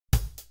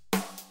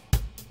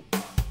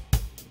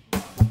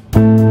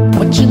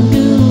Watching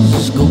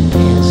girls go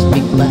past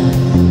me by,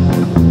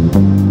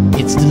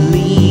 it's the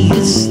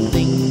latest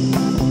thing.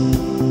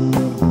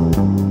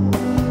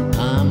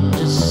 I'm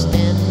just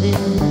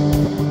standing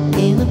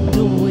in a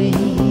doorway.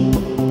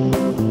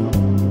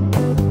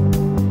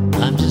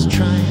 I'm just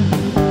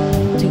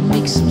trying to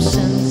make some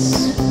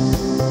sense.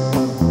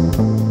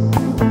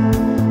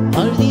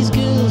 All these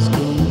girls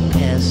go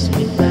past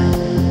me by,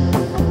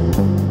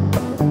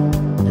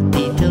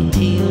 they tell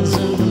tales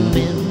of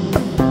men.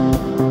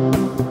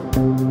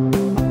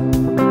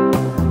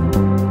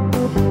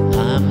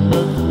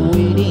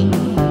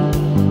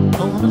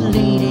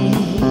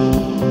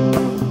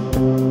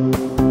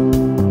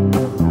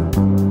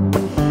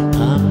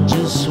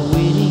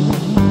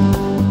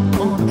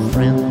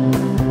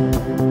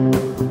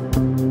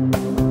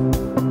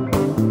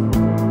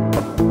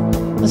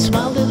 A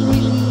smile that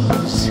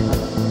relieves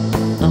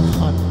a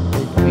heart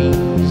that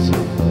grieves.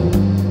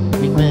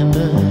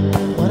 Remember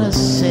what I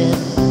said.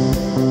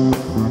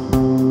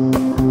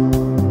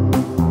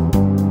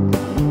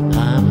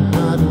 I'm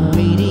not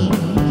waiting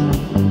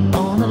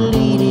on a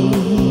lady.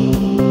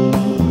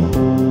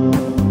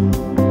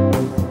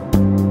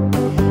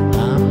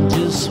 I'm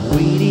just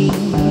waiting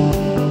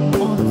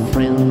on a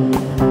friend.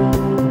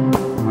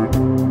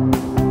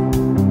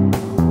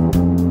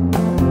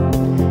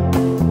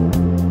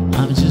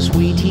 I'm just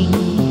waiting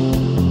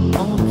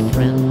on a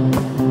friend.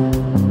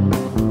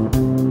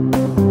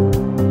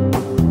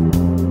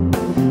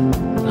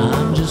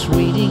 I'm just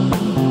waiting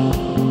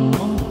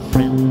on a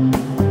friend.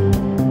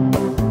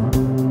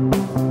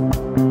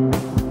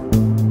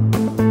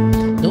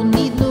 Don't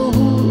need no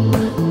who,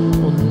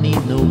 don't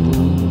need no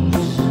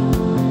booze.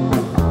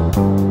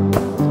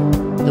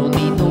 Don't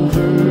need no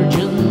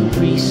virgin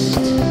priest.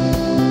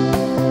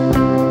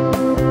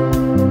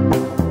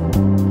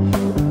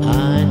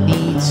 I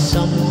need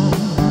someone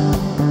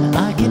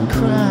I can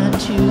cry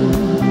to.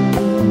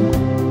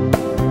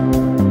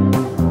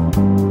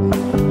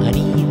 I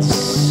need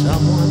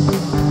someone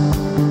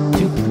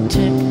to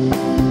protect.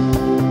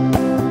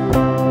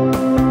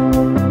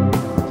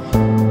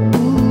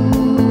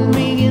 Ooh,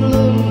 making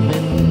love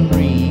and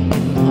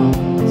breaking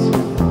hearts,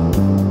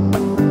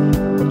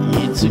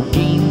 it's a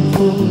game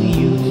for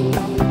you.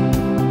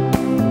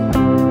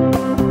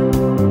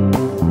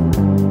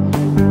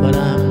 But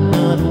I'm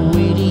not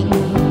waiting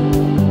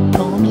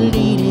on a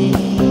lady.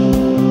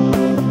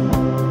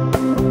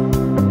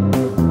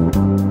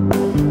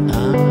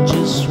 I'm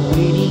just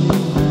waiting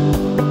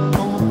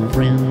on a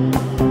friend.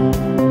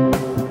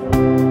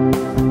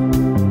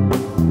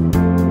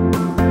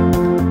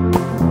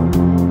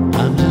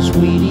 I'm just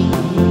waiting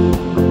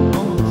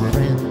on a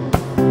friend.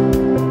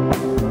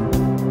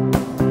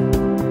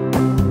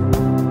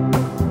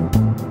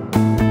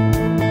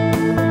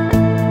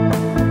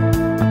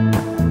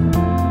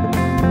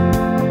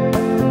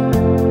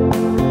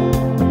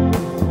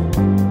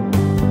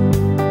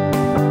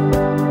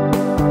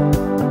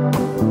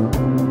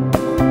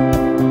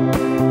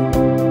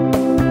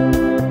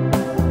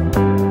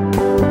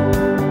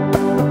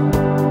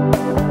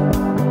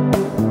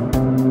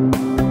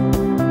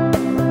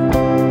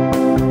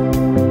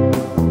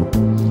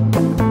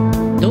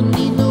 Don't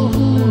need no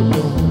who,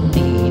 don't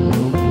need no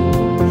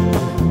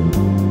booze.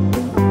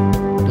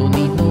 Don't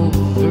need no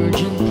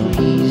virgin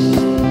priest.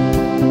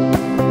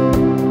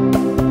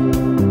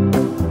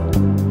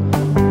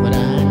 But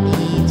I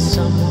need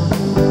someone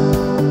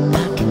I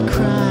can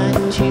cry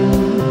to.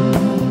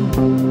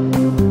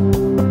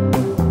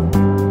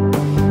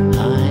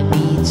 I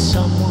need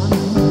someone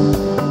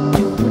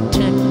to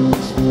protect.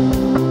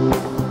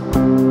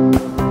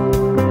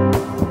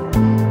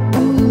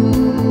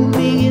 Ooh,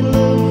 making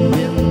love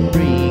and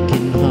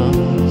breaking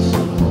hearts,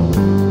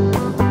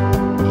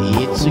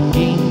 it's a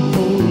game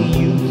for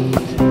you.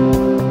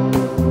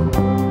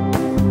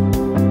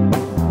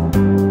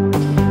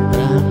 But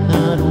I'm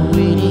not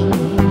waiting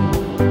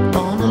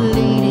on a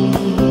lady.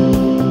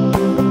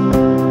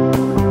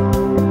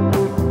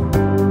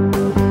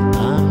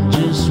 I'm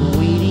just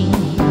waiting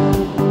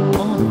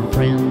on a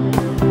friend.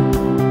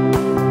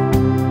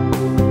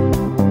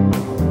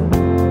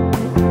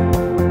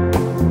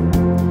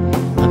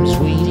 I'm just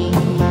waiting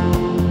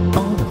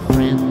on a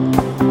friend.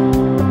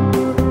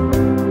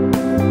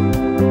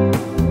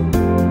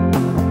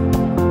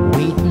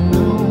 Waiting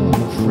on a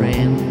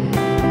friend.